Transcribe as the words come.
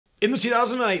In the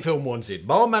 2008 film Wanted,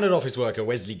 mild-mannered office worker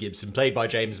Wesley Gibson, played by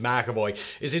James McAvoy,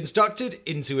 is inducted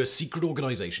into a secret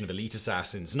organisation of elite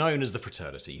assassins known as the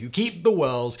Fraternity, who keep the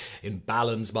world in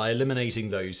balance by eliminating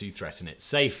those who threaten its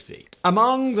safety.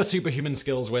 Among the superhuman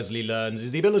skills Wesley learns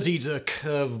is the ability to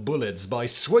curve bullets by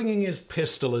swinging his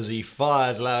pistol as he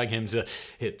fires, allowing him to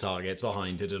hit targets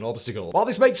behind hidden obstacles. While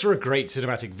this makes for a great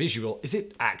cinematic visual, is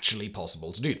it actually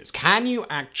possible to do this? Can you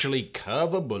actually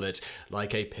curve a bullet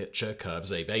like a pitcher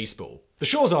curves a baseball? The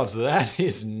short answer to that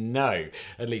is no,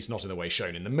 at least not in the way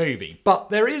shown in the movie. But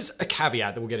there is a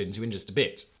caveat that we'll get into in just a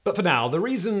bit. But for now, the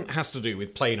reason has to do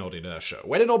with plain old inertia.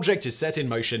 When an object is set in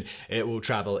motion, it will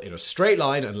travel in a straight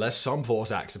line unless some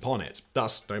force acts upon it.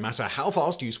 Thus, no matter how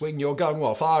fast you swing your gun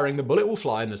while firing, the bullet will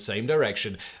fly in the same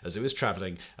direction as it was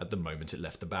traveling at the moment it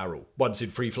left the barrel. Once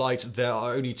in free flight, there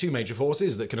are only two major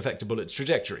forces that can affect a bullet's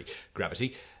trajectory: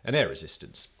 gravity and air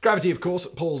resistance. Gravity, of course,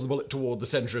 pulls the bullet toward the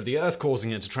center of the Earth,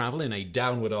 causing it to travel in a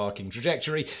downward arcing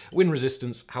trajectory. Wind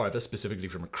resistance, however, specifically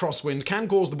from a crosswind, can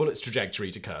cause the bullet's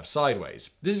trajectory to curve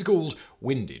sideways. This is called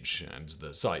windage, and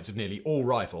the sights of nearly all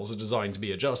rifles are designed to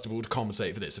be adjustable to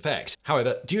compensate for this effect.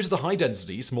 However, due to the high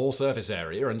density, small surface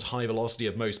area, and high velocity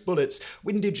of most bullets,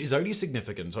 windage is only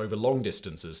significant over long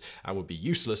distances and would be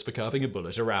useless for curving a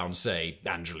bullet around, say,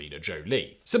 Angelina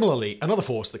Jolie. Similarly, another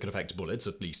force that can affect bullets,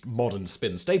 at least modern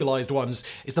spin-stabilized ones,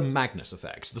 is the Magnus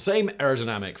effect, the same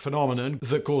aerodynamic phenomenon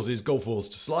that causes golf balls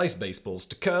to slice, baseballs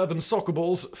to curve, and soccer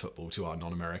balls, football to our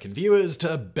non-American viewers,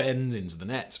 to bend into the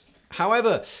net.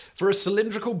 However, for a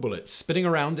cylindrical bullet spinning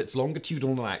around its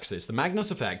longitudinal axis, the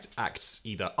Magnus effect acts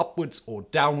either upwards or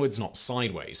downwards, not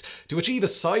sideways. To achieve a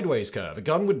sideways curve, a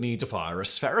gun would need to fire a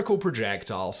spherical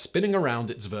projectile spinning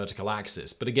around its vertical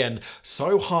axis. But again,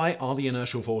 so high are the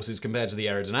inertial forces compared to the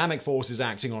aerodynamic forces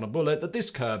acting on a bullet that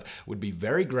this curve would be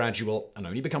very gradual and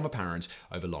only become apparent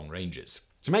over long ranges.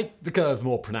 To make the curve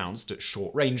more pronounced at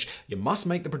short range, you must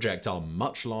make the projectile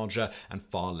much larger and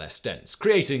far less dense,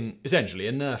 creating essentially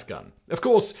a Nerf gun. Of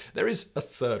course, there is a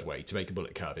third way to make a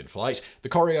bullet curve in flight: the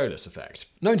Coriolis effect.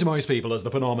 Known to most people as the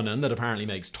phenomenon that apparently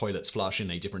makes toilets flush in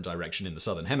a different direction in the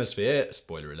southern hemisphere,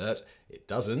 spoiler alert, it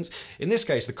doesn't. In this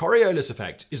case, the Coriolis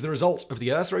effect is the result of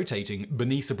the Earth rotating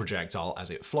beneath the projectile as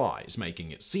it flies,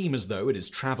 making it seem as though it is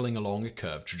traveling along a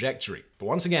curved trajectory. But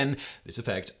once again, this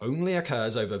effect only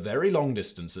occurs over very long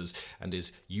distances and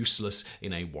is useless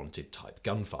in a wanted-type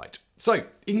gunfight. So,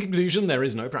 in conclusion, there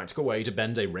is no practical way to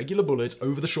bend a regular bullet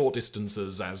over the short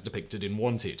distances as depicted in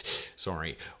Wanted.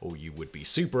 Sorry, all you would-be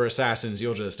super assassins,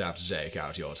 you'll just have to take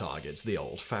out your targets the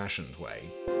old-fashioned way.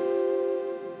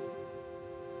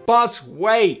 But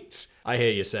wait! I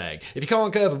hear you saying, if you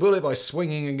can't curve a bullet by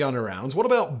swinging a gun around, what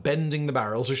about bending the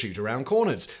barrel to shoot around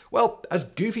corners? Well, as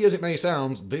goofy as it may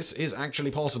sound, this is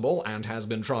actually possible and has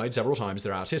been tried several times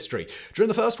throughout history. During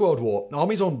the First World War,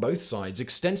 armies on both sides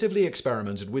extensively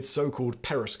experimented with so-called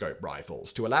periscope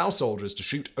rifles to allow soldiers to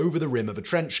shoot over the rim of a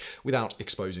trench without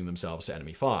exposing themselves to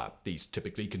enemy fire. These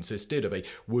typically consisted of a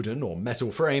wooden or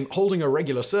metal frame holding a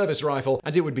regular service rifle,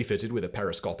 and it would be fitted with a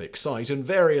periscopic sight and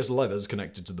various levers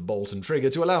connected to the bolt and trigger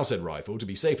to allow said rifle to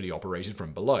be safely operated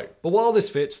from below. But while this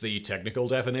fits the technical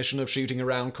definition of shooting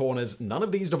around corners, none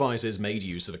of these devices made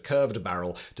use of a curved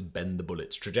barrel to bend the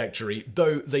bullet's trajectory,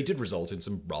 though they did result in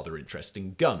some rather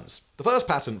interesting guns. The first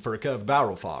patent for a curved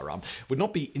barrel firearm would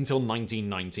not be until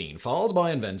 1919, filed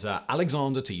by inventor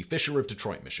Alexander T. Fisher of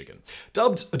Detroit, Michigan.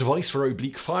 Dubbed a device for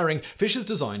oblique firing, Fisher's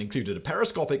design included a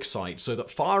periscopic sight so that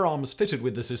firearms fitted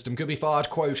with the system could be fired,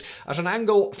 quote, at an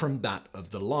angle from that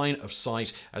of the line of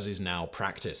sight as is now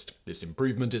practiced. This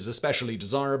improvement is especially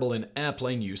desirable in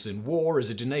airplane use in war,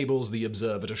 as it enables the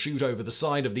observer to shoot over the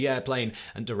side of the airplane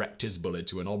and direct his bullet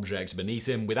to an object beneath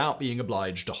him without being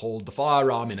obliged to hold the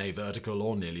firearm in a vertical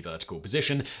or nearly vertical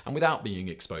position and without being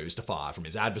exposed to fire from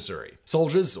his adversary.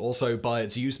 Soldiers also, by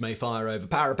its use, may fire over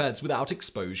parapets without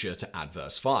exposure to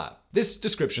adverse fire. This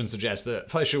description suggests that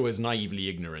Fisher was naively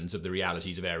ignorant of the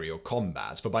realities of aerial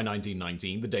combat, for by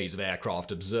 1919, the days of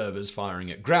aircraft observers firing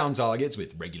at ground targets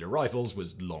with regular rifles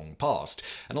was long past.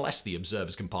 And unless the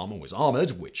observer's compartment was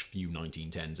armored, which few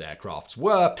 1910s aircrafts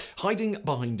were, hiding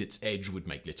behind its edge would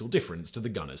make little difference to the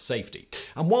gunner's safety.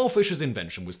 And while Fisher's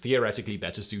invention was theoretically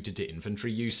better suited to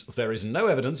infantry use, there is no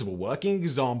evidence of a working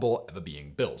example ever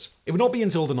being built. It would not be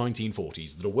until the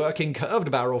 1940s that a working curved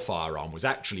barrel firearm was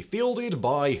actually fielded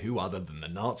by, who other than the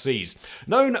Nazis.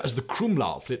 Known as the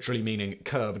Krummlauf, literally meaning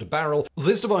curved barrel,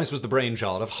 this device was the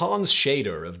brainchild of Hans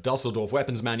Schaeder of Dusseldorf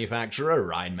weapons manufacturer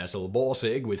Rheinmetall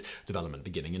Borsig, with development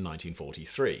beginning in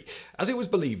 1943. As it was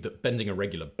believed that bending a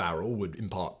regular barrel would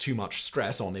impart too much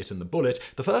stress on it and the bullet,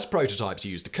 the first prototypes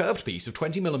used a curved piece of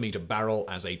 20mm barrel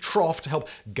as a trough to help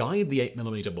guide the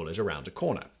 8mm bullet around a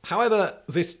corner. However,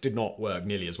 this did not work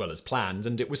nearly as well as planned,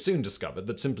 and it was soon discovered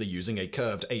that simply using a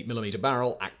curved 8mm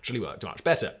barrel actually worked much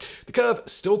better. The curve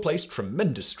still placed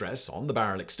tremendous stress on the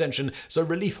barrel extension, so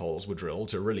relief holes were drilled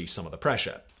to release some of the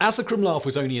pressure. As the Krummlauf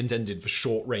was only intended for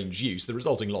short-range use, the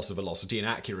resulting loss of velocity and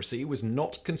accuracy was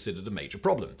not considered a major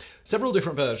problem. Several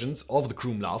different versions of the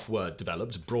Krummlauf were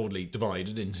developed, broadly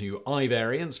divided into I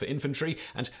variants for infantry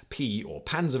and P or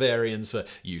Panzer variants for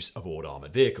use aboard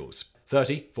armoured vehicles.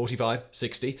 30, 45,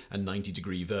 60, and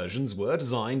 90-degree versions were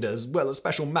designed as well as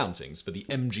special mountings for the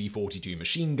MG42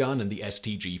 machine gun and the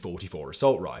STG-44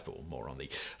 assault rifle. More on the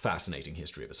fascinating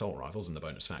history of assault rifles and the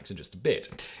bonus facts in just a bit.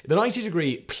 The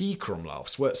 90-degree P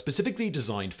Krummlaufs were specifically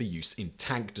designed for use in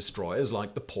tank destroyers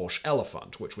like the Porsche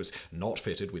Elephant, which was not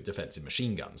fitted with defensive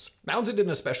machine guns. Mounted in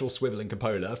a special swiveling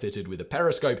cupola fitted with a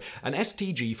periscope, an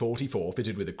STG-44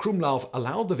 fitted with a Krummlauf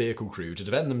allowed the vehicle crew to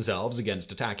defend themselves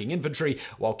against attacking infantry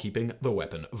while keeping the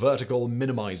weapon vertical,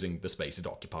 minimizing the space it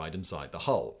occupied inside the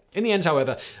hull. In the end,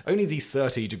 however, only the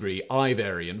 30-degree I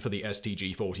variant for the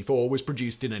STG-44 was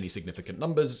produced in any significant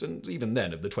numbers, and even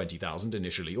then, of the 20,000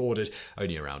 initially ordered,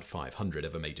 only around 500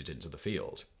 ever made it into the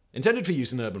field. Intended for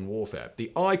use in urban warfare,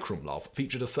 the I Krummlauf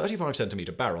featured a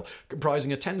 35cm barrel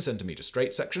comprising a 10cm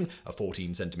straight section, a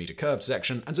 14cm curved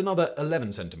section, and another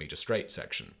 11cm straight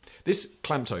section. This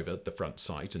clamped over the front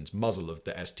sight and muzzle of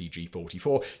the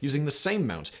STG-44 using the same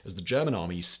mount as the German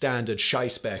Army's standard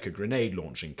Scheissberger grenade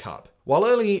launching cup. While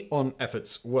early on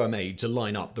efforts were made to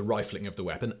line up the rifling of the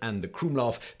weapon and the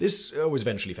Krummlauf, this was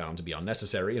eventually found to be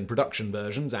unnecessary, and production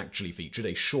versions actually featured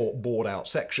a short bored-out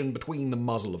section between the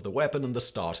muzzle of the weapon and the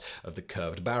start of the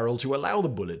curved barrel to allow the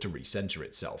bullet to recenter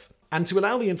itself. And to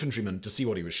allow the infantryman to see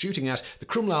what he was shooting at, the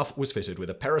Krummlauf was fitted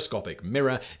with a periscopic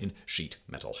mirror in sheet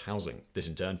metal housing. This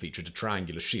in turn featured a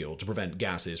triangular shield to prevent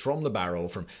gases from the barrel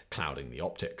from clouding the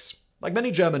optics. Like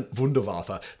many German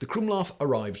Wunderwaffe, the Krummlauf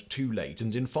arrived too late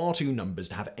and in far too numbers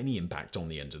to have any impact on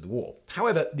the end of the war.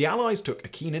 However, the Allies took a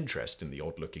keen interest in the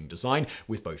odd-looking design,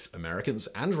 with both Americans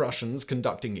and Russians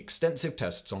conducting extensive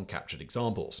tests on captured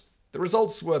examples. The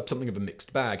results were something of a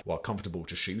mixed bag. While comfortable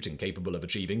to shoot and capable of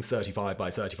achieving 35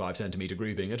 by 35 centimeter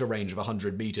grouping at a range of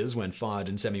 100 meters when fired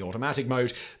in semi-automatic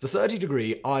mode, the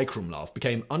 30-degree I Krummlauf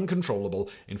became uncontrollable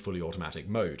in fully automatic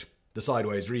mode, the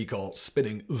sideways recoil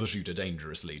spinning the shooter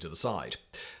dangerously to the side.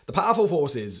 The powerful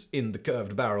forces in the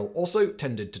curved barrel also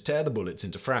tended to tear the bullets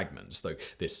into fragments, though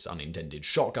this unintended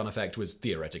shotgun effect was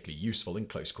theoretically useful in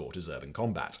close-quarters urban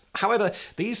combat. However,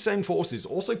 these same forces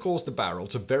also caused the barrel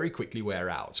to very quickly wear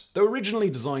out. Though originally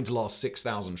designed to last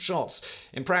 6,000 shots,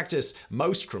 in practice,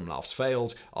 most Krummlaufs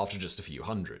failed after just a few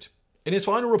hundred. In his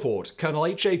final report, Colonel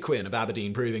H.A. Quinn of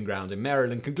Aberdeen Proving Ground in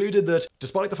Maryland concluded that,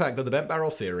 despite the fact that the bent barrel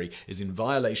theory is in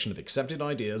violation of accepted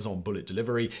ideas on bullet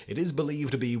delivery, it is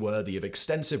believed to be worthy of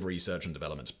extensive research and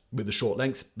development. With the short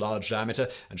length, large diameter,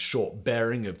 and short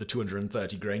bearing of the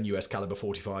 230-grain US caliber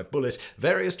 45 bullet,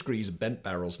 various degrees of bent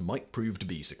barrels might prove to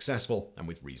be successful and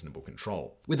with reasonable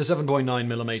control. With the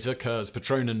 7.9mm Kurz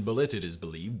Patronen bullet, it is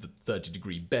believed that the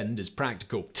 30-degree bend is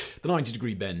practical. The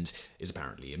 90-degree bend is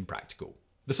apparently impractical.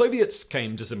 The Soviets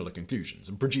came to similar conclusions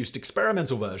and produced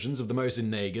experimental versions of the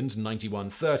Mosin-Nagant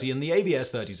 9130 and the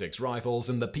AVS-36 rifles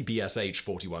and the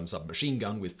PPSH-41 submachine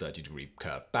gun with 30-degree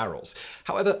curved barrels.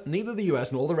 However, neither the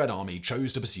US nor the Red Army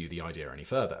chose to pursue the idea any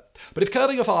further. But if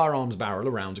curving a firearms barrel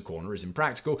around a corner is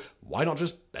impractical, why not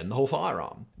just bend the whole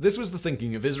firearm? This was the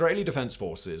thinking of Israeli Defense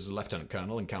Forces Lieutenant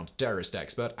Colonel and counter-terrorist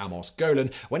expert Amos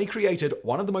Golan when he created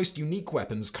one of the most unique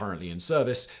weapons currently in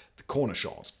service, the corner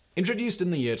shot. Introduced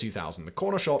in the year 2000, the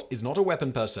corner shot is not a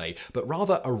weapon per se, but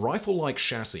rather a rifle-like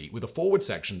chassis with a forward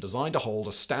section designed to hold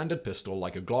a standard pistol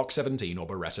like a Glock 17 or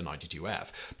Beretta 92F.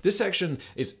 This section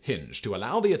is hinged to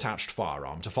allow the attached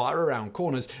firearm to fire around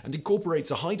corners and incorporates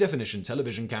a high-definition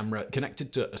television camera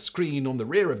connected to a screen on the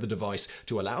rear of the device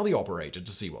to allow the operator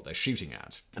to see what they're shooting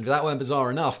at. And if that weren't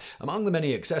bizarre enough, among the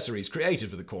many accessories created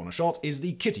for the corner shot is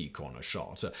the kitty corner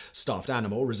shot, a stuffed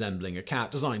animal resembling a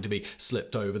cat designed to be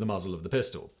slipped over the muzzle of the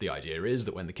pistol. The idea is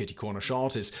that when the kitty corner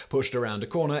shot is pushed around a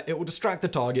corner, it will distract the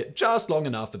target just long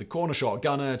enough for the corner shot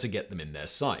gunner to get them in their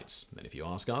sights. And if you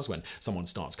ask us, when someone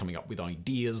starts coming up with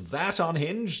ideas that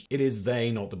unhinged, it is they,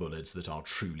 not the bullets, that are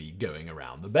truly going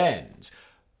around the bend.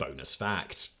 Bonus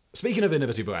fact. Speaking of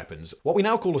innovative weapons, what we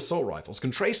now call assault rifles can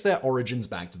trace their origins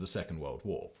back to the Second World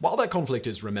War. While that conflict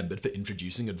is remembered for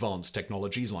introducing advanced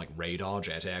technologies like radar,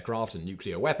 jet aircraft, and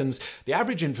nuclear weapons, the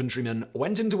average infantryman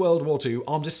went into World War II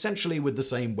armed essentially with the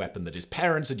same weapon that his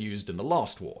parents had used in the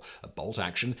last war, a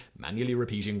bolt-action, manually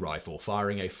repeating rifle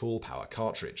firing a full-power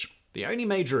cartridge. The only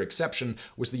major exception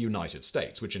was the United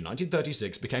States, which in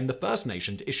 1936 became the first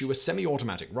nation to issue a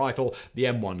semi-automatic rifle, the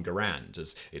M1 Garand,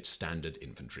 as its standard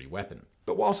infantry weapon.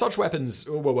 But while such weapons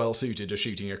were well suited to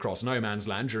shooting across no man's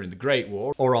land during the Great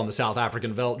War, or on the South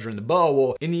African veldt during the Boer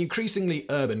War, in the increasingly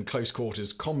urban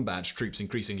close-quarters combat troops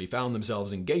increasingly found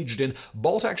themselves engaged in,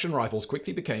 bolt-action rifles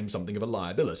quickly became something of a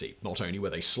liability. Not only were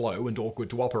they slow and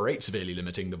awkward to operate, severely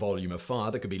limiting the volume of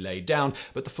fire that could be laid down,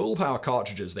 but the full-power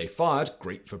cartridges they fired,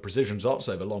 great for precision shots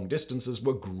over long distances,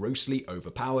 were grossly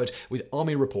overpowered, with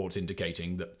army reports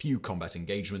indicating that few combat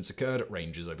engagements occurred at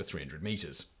ranges over 300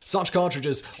 meters. Such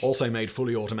cartridges also made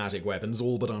fully automatic weapons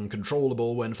all but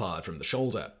uncontrollable when fired from the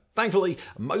shoulder. Thankfully,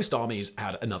 most armies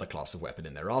had another class of weapon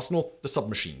in their arsenal, the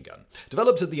submachine gun.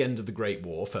 Developed at the end of the Great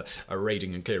War for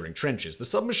raiding and clearing trenches, the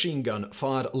submachine gun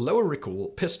fired lower recoil,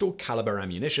 pistol caliber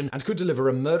ammunition and could deliver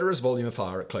a murderous volume of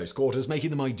fire at close quarters, making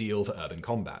them ideal for urban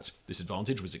combat. This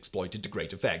advantage was exploited to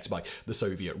great effect by the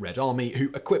Soviet Red Army, who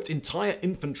equipped entire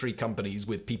infantry companies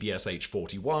with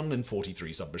PPSH-41 and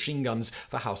 43 submachine guns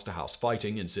for house-to-house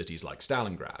fighting in cities like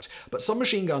Stalingrad. But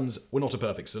submachine guns were not a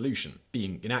perfect solution,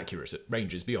 being inaccurate at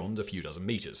ranges beyond a few dozen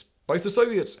meters. Both the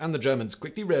Soviets and the Germans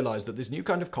quickly realized that this new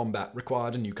kind of combat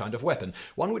required a new kind of weapon,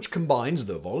 one which combines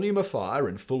the volume of fire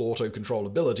and full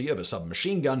auto-controllability of a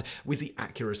submachine gun with the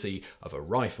accuracy of a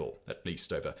rifle, at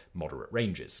least over moderate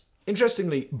ranges.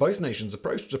 Interestingly, both nations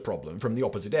approached the problem from the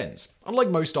opposite ends. Unlike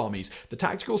most armies, the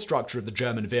tactical structure of the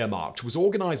German Wehrmacht was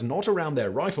organized not around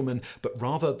their riflemen, but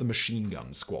rather the machine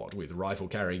gun squad, with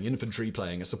rifle-carrying infantry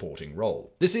playing a supporting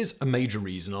role. This is a major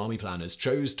reason army planners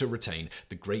chose to retain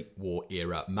the Great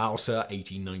War-era Mauser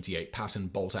 1898 pattern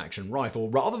bolt-action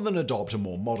rifle rather than adopt a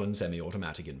more modern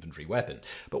semi-automatic infantry weapon.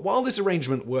 But while this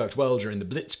arrangement worked well during the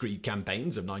Blitzkrieg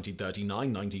campaigns of 1939,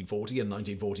 1940, and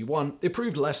 1941, it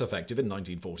proved less effective in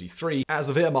 1943. As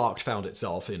the Wehrmacht found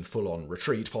itself in full-on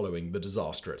retreat following the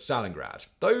disaster at Stalingrad.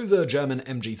 Though the German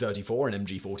MG-34 and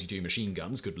MG-42 machine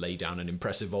guns could lay down an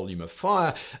impressive volume of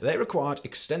fire, they required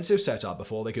extensive setup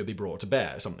before they could be brought to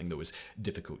bear, something that was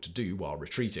difficult to do while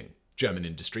retreating. German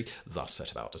industry thus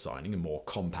set about designing a more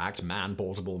compact,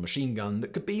 man-portable machine gun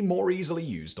that could be more easily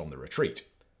used on the retreat.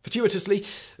 Fortuitously,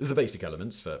 the basic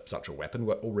elements for such a weapon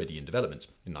were already in development.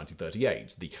 In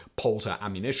 1938, the Polter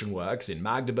Ammunition Works in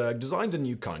Magdeburg designed a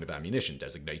new kind of ammunition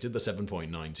designated the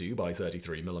 7.92 by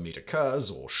 33mm Kurz,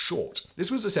 or short.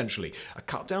 This was essentially a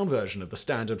cut-down version of the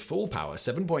standard full-power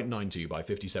 7.92 by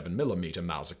 57mm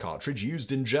Mauser cartridge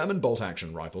used in German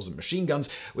bolt-action rifles and machine guns,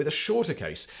 with a shorter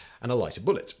case and a lighter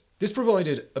bullet. This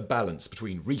provided a balance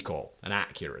between recoil and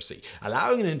accuracy,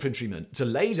 allowing an infantryman to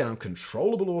lay down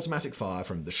controllable automatic fire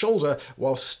from the shoulder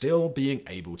while still being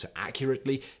able to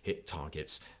accurately hit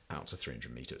targets out to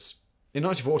 300 meters. In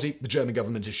 1940, the German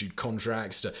government issued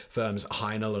contracts to firms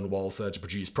Heinel and Walther to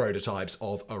produce prototypes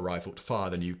of a rifle to fire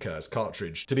the new Kurz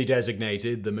cartridge, to be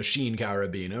designated the Machine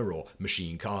Carabiner or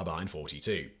Machine Carbine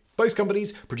 42. Both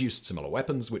companies produced similar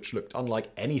weapons, which looked unlike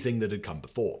anything that had come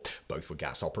before. Both were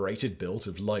gas-operated, built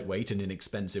of lightweight and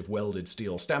inexpensive welded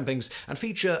steel stampings, and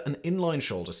feature an inline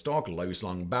shoulder stock,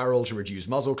 low-slung barrel to reduce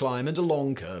muzzle climb, and a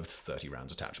long, curved 30-round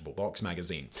detachable box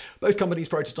magazine. Both companies'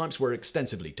 prototypes were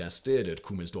extensively tested at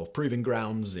Kummersdorf Proving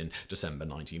Grounds in December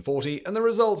 1940, and the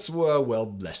results were,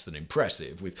 well, less than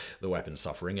impressive, with the weapon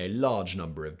suffering a large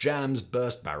number of jams,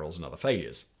 burst barrels, and other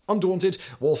failures. Undaunted,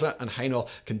 Walther and Heinel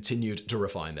continued to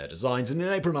refine their designs, and in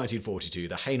April 1942,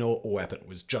 the Heinel weapon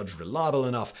was judged reliable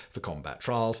enough for combat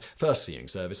trials, first seeing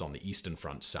service on the Eastern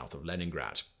Front south of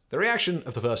Leningrad. The reaction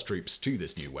of the first troops to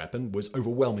this new weapon was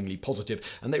overwhelmingly positive,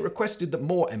 and they requested that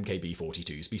more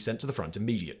MKB-42s be sent to the front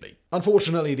immediately.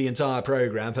 Unfortunately, the entire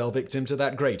program fell victim to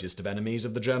that greatest of enemies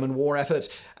of the German war effort,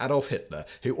 Adolf Hitler,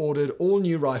 who ordered all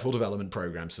new rifle development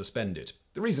programs suspended.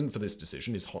 The reason for this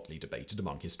decision is hotly debated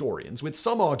among historians, with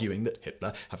some arguing that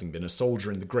Hitler, having been a soldier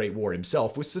in the Great War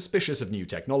himself, was suspicious of new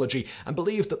technology and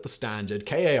believed that the standard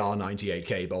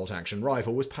KAR-98K bolt-action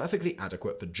rifle was perfectly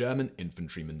adequate for German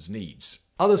infantrymen's needs.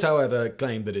 Others, however,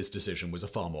 claimed that his decision was a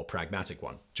far more pragmatic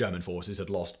one. German forces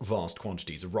had lost vast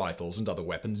quantities of rifles and other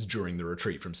weapons during the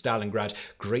retreat from Stalingrad,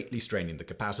 greatly straining the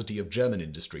capacity of German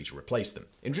industry to replace them.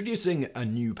 Introducing a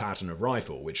new pattern of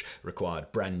rifle, which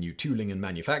required brand new tooling and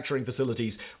manufacturing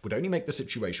facilities, would only make the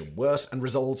situation worse and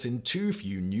result in too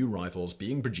few new rifles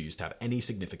being produced to have any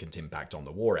significant impact on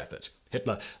the war effort.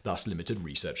 Hitler thus limited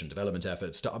research and development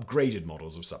efforts to upgraded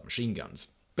models of submachine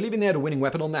guns. Believing they had a winning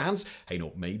weapon on their hands,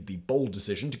 Hainault made the bold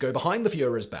decision to go behind the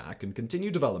Führer's back and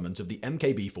continue development of the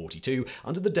MKB-42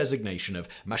 under the designation of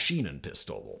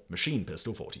Maschinenpistol, or Machine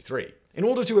Pistol 43. In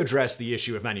order to address the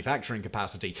issue of manufacturing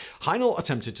capacity, Hainault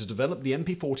attempted to develop the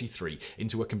MP-43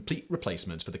 into a complete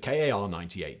replacement for the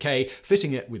KAR-98K,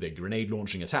 fitting it with a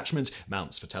grenade-launching attachment,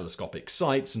 mounts for telescopic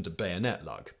sights, and a bayonet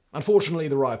lug. Unfortunately,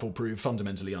 the rifle proved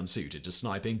fundamentally unsuited to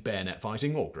sniping, bayonet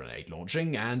fighting, or grenade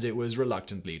launching, and it was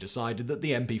reluctantly decided that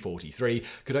the MP-43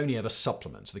 could only ever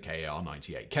supplement the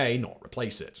KAR-98K, not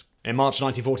replace it. In March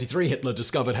 1943, Hitler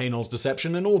discovered Hainault's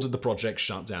deception and ordered the project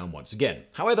shut down once again.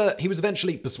 However, he was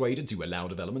eventually persuaded to allow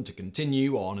development to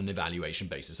continue on an evaluation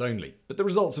basis only. But the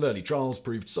results of early trials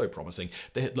proved so promising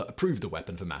that Hitler approved the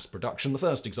weapon for mass production, the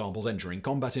first examples entering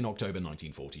combat in October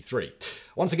 1943.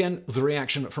 Once again, the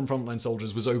reaction from frontline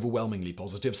soldiers was overwhelmingly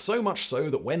positive, so much so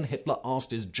that when Hitler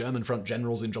asked his German front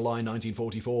generals in July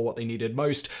 1944 what they needed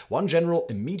most, one general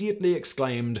immediately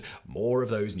exclaimed, "More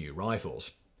of those new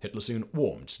rifles." Hitler soon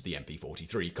warmed to the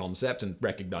MP-43 concept and,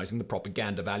 recognizing the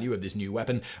propaganda value of this new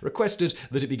weapon, requested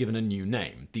that it be given a new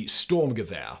name, the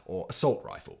Sturmgewehr, or assault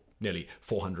rifle. Nearly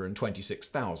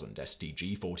 426,000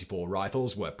 STG-44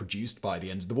 rifles were produced by the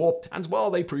end of the war, and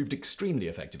while they proved extremely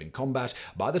effective in combat,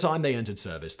 by the time they entered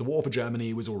service, the war for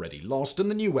Germany was already lost, and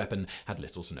the new weapon had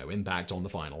little to no impact on the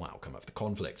final outcome of the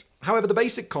conflict. However, the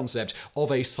basic concept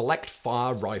of a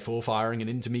select-fire rifle firing an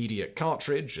intermediate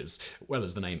cartridge, as well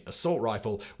as the name assault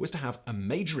rifle, was to have a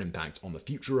major impact on the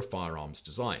future of firearms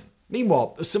design.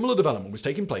 Meanwhile, a similar development was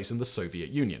taking place in the Soviet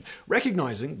Union.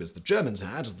 Recognizing, as the Germans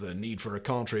had, the need for a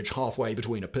cartridge halfway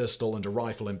between a pistol and a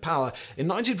rifle in power, in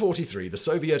 1943 the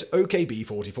Soviet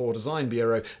OKB-44 Design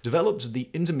Bureau developed the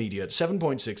intermediate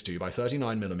 7.62 by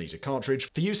 39mm cartridge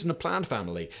for use in a planned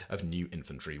family of new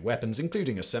infantry weapons,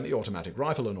 including a semi-automatic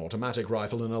rifle, an automatic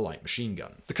rifle, and a light machine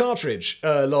gun. The cartridge,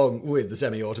 along with the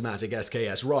semi-automatic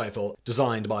SKS rifle,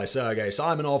 designed by Sergei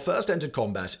Simonov, first entered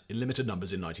combat in limited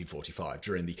numbers in 1945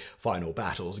 during the final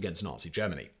battles against Nazi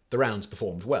Germany. The rounds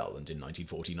performed well, and in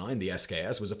 1949 the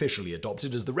SKS was officially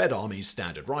adopted as the Red Army's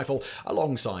standard rifle,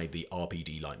 alongside the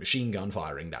RPD light machine gun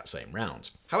firing that same round.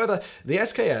 However, the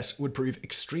SKS would prove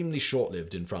extremely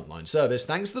short-lived in frontline service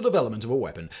thanks to the development of a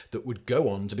weapon that would go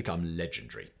on to become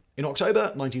legendary. In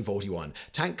October 1941,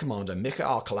 tank commander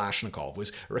Mikhail Kalashnikov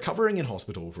was recovering in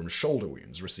hospital from shoulder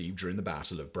wounds received during the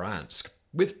Battle of Bryansk.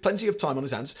 With plenty of time on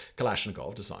his hands,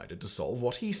 Kalashnikov decided to solve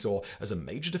what he saw as a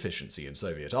major deficiency in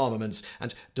Soviet armaments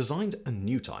and designed a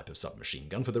new type of submachine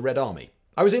gun for the Red Army.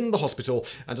 I was in the hospital,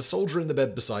 and a soldier in the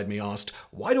bed beside me asked,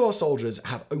 "Why do our soldiers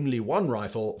have only one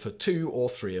rifle for 2 or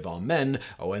 3 of our men,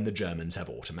 when the Germans have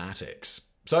automatics?"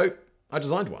 So I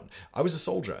designed one. I was a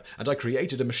soldier, and I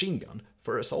created a machine gun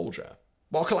for a soldier.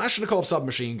 While Kalashnikov's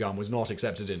submachine gun was not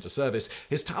accepted into service,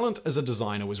 his talent as a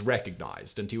designer was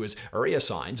recognized, and he was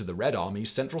reassigned to the Red Army's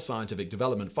Central Scientific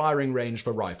Development Firing Range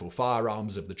for Rifle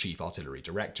Firearms of the Chief Artillery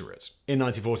Directorate. In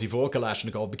 1944,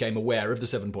 Kalashnikov became aware of the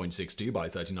 7.62 by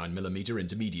 39mm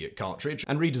intermediate cartridge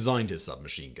and redesigned his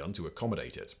submachine gun to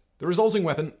accommodate it. The resulting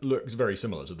weapon looked very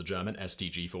similar to the German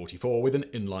STG-44 with an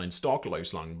inline stock,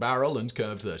 low-slung barrel and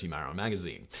curved 30-barrel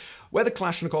magazine. Whether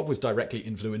Kalashnikov was directly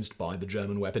influenced by the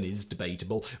German weapon is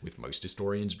debatable, with most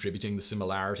historians attributing the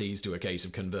similarities to a case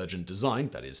of convergent design,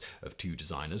 that is, of two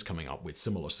designers coming up with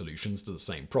similar solutions to the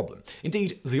same problem.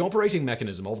 Indeed, the operating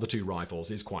mechanism of the two rifles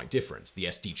is quite different, the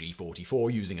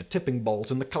STG-44 using a tipping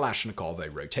bolt and the Kalashnikov a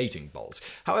rotating bolt.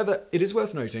 However, it is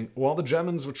worth noting, while the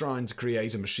Germans were trying to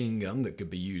create a machine gun that could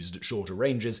be used at shorter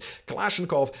ranges,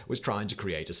 Kalashnikov was trying to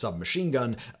create a submachine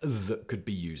gun that could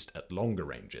be used at longer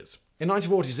ranges. In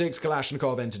 1946,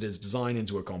 Kalashnikov entered his design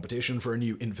into a competition for a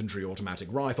new infantry automatic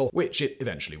rifle, which it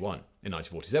eventually won. In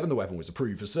 1947, the weapon was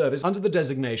approved for service under the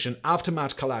designation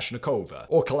Avtomat Kalashnikova,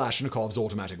 or Kalashnikov's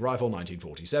Automatic Rifle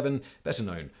 1947, better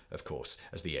known, of course,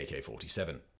 as the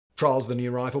AK-47. Trials of the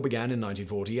new rifle began in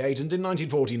 1948, and in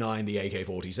 1949 the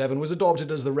AK-47 was adopted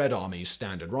as the Red Army's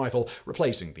standard rifle,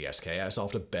 replacing the SKS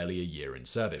after barely a year in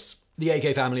service. The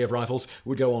AK family of rifles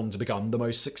would go on to become the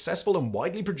most successful and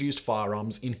widely produced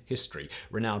firearms in history,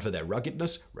 renowned for their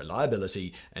ruggedness,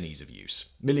 reliability, and ease of use.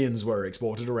 Millions were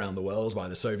exported around the world by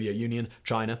the Soviet Union,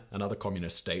 China, and other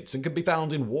communist states, and can be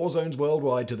found in war zones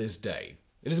worldwide to this day.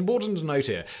 It is important to note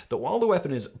here that while the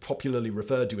weapon is popularly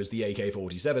referred to as the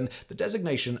AK-47, the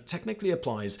designation technically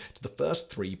applies to the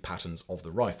first 3 patterns of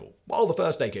the rifle. While the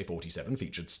first AK-47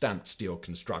 featured stamped steel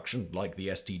construction like the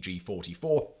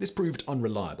STG-44, this proved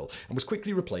unreliable and was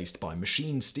quickly replaced by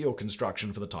machined steel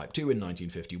construction for the Type 2 in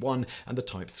 1951 and the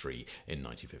Type 3 in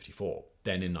 1954.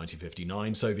 Then in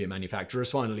 1959, Soviet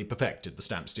manufacturers finally perfected the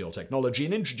stamped steel technology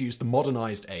and introduced the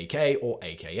modernized AK or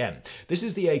AKM. This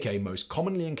is the AK most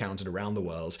commonly encountered around the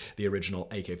world, the original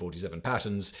AK-47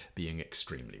 patterns being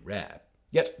extremely rare.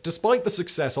 Yet, despite the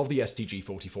success of the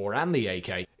STG-44 and the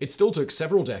AK, it still took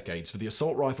several decades for the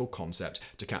assault rifle concept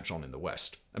to catch on in the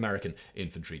West. American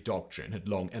infantry doctrine had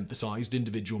long emphasized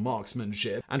individual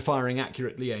marksmanship and firing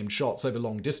accurately aimed shots over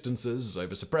long distances,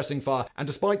 over suppressing fire, and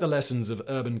despite the lessons of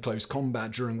urban close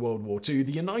combat during World War II,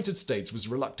 the United States was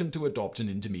reluctant to adopt an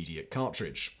intermediate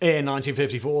cartridge. In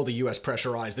 1954, the US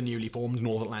pressurized the newly formed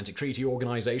North Atlantic Treaty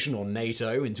Organization, or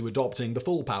NATO, into adopting the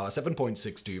full-power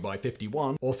 7.62 by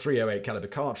 51 or 308 caliber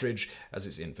cartridge as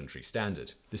its infantry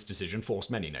standard. This decision forced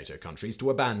many NATO countries to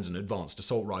abandon advanced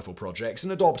assault rifle projects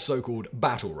and adopt so-called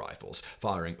battle rifles,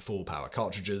 firing full-power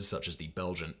cartridges such as the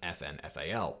Belgian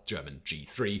FN-FAL, German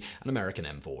G3, and American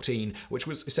M14, which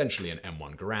was essentially an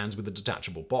M1 Garand with a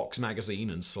detachable box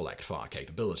magazine and select fire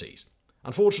capabilities.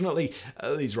 Unfortunately,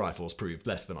 these rifles proved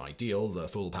less than ideal, the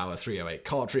full-power 308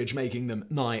 cartridge making them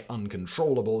nigh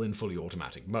uncontrollable in fully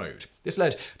automatic mode. This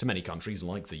led to many countries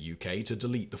like the UK to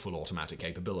delete the full automatic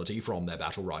capability from their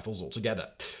battle rifles altogether.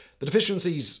 The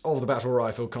deficiencies of the battle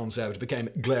rifle concept became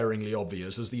glaringly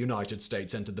obvious as the United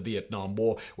States entered the Vietnam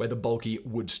War, where the bulky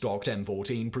wood-stocked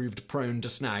M14 proved prone to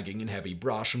snagging in heavy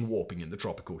brush and warping in the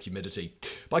tropical humidity.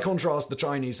 By contrast, the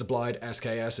Chinese-supplied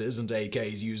SKSs and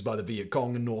AKs used by the Viet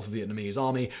Cong and North Vietnamese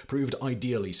Army proved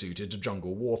ideally suited to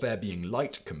jungle warfare, being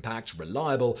light, compact,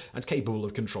 reliable, and capable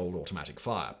of controlled automatic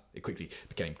fire. It quickly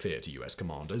became clear to US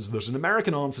commanders that an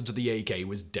American answer to the AK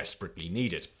was desperately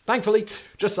needed. Thankfully,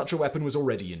 just such a weapon was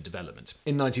already in development.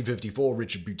 In 1954,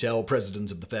 Richard Beutel,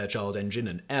 president of the Fairchild Engine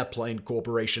and Airplane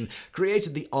Corporation,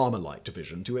 created the Armalite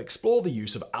division to explore the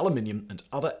use of aluminium and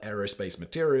other aerospace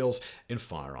materials in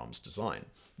firearms design.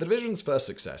 The division's first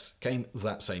success came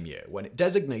that same year, when it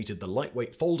designated the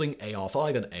lightweight folding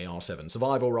AR-5 and AR-7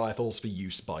 survival rifles for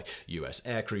use by US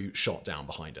aircrew shot down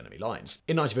behind enemy lines.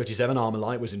 In 1957,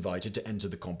 Armalite was invited to enter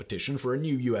the competition for a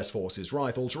new US Forces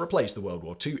rifle to replace the World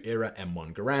War II-era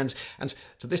M1 Garand, and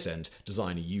to this end,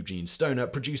 designer Eugene Stoner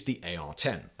produced the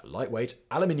AR-10, a lightweight,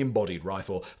 aluminium-bodied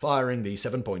rifle firing the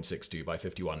 7.62 by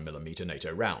 51mm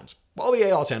NATO round. While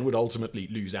the AR-10 would ultimately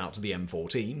lose out to the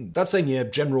M14, that same year,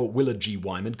 General Willard G.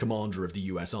 Wyman, commander of the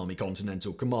US Army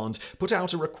Continental Command, put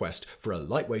out a request for a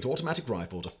lightweight automatic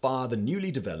rifle to fire the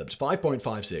newly developed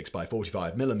 5.56 by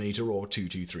 45mm or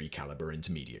 .223 caliber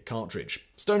intermediate cartridge.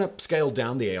 Stoner scaled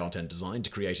down the AR-10 design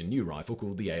to create a new rifle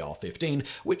called the AR-15,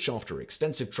 which, after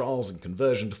extensive trials and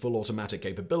conversion to full automatic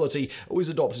capability, was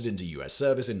adopted into US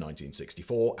service in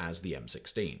 1964 as the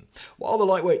M16. While the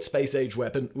lightweight space-age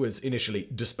weapon was initially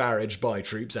disparaged by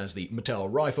troops as the Mattel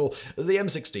rifle, the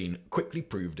M16 quickly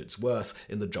proved its worth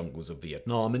in the jungles of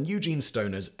Vietnam, and Eugene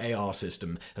Stoner's AR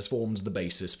system has formed the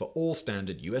basis for all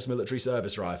standard US military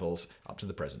service rifles up to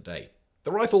the present day.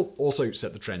 The rifle also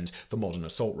set the trend for modern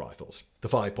assault rifles, the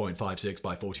 5.56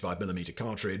 by 45mm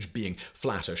cartridge being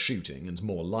flatter shooting and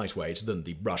more lightweight than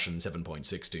the Russian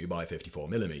 7.62 by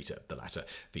 54mm, the latter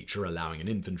feature allowing an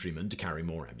infantryman to carry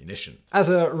more ammunition. As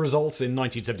a result, in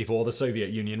 1974, the Soviet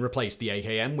Union replaced the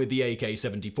AKM with the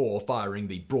AK-74, firing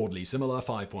the broadly similar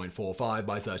 5.45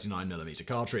 by 39mm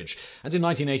cartridge, and in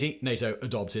 1980, NATO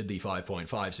adopted the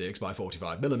 5.56 by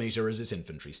 45mm as its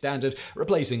infantry standard,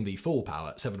 replacing the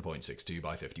full-power 7.62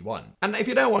 by 51. And if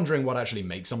you're now wondering what actually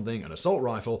makes something an assault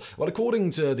rifle, well,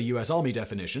 according to the US Army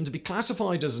definition, to be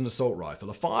classified as an assault rifle,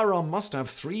 a firearm must have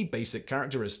 3 basic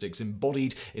characteristics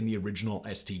embodied in the original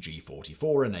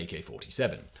STG-44 and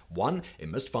AK-47. 1, it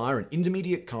must fire an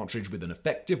intermediate cartridge with an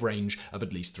effective range of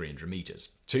at least 300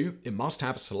 meters. 2, it must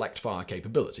have select fire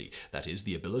capability, that is,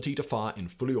 the ability to fire in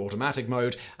fully automatic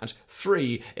mode. And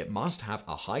 3, it must have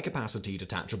a high-capacity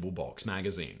detachable box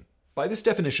magazine. By this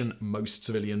definition, most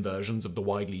civilian versions of the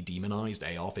widely demonized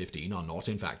AR-15 are not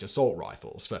in fact assault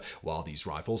rifles, for while these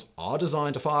rifles are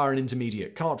designed to fire an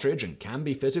intermediate cartridge and can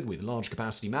be fitted with large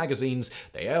capacity magazines,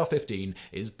 the AR-15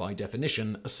 is by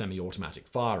definition a semi-automatic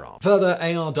firearm. Further,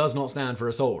 AR does not stand for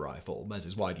assault rifle, as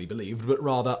is widely believed, but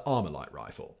rather Armalite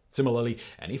rifle. Similarly,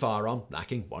 any firearm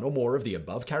lacking one or more of the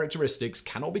above characteristics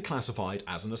cannot be classified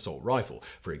as an assault rifle.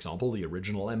 For example, the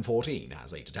original M14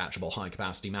 has a detachable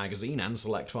high-capacity magazine and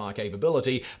select fire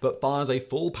capability, but fires a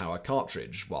full-power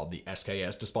cartridge, while the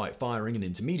SKS, despite firing an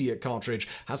intermediate cartridge,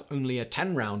 has only a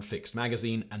 10-round fixed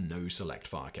magazine and no select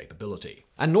fire capability.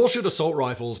 And nor should assault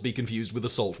rifles be confused with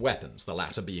assault weapons, the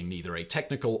latter being neither a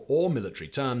technical or military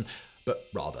term, but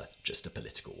rather just a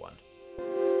political one.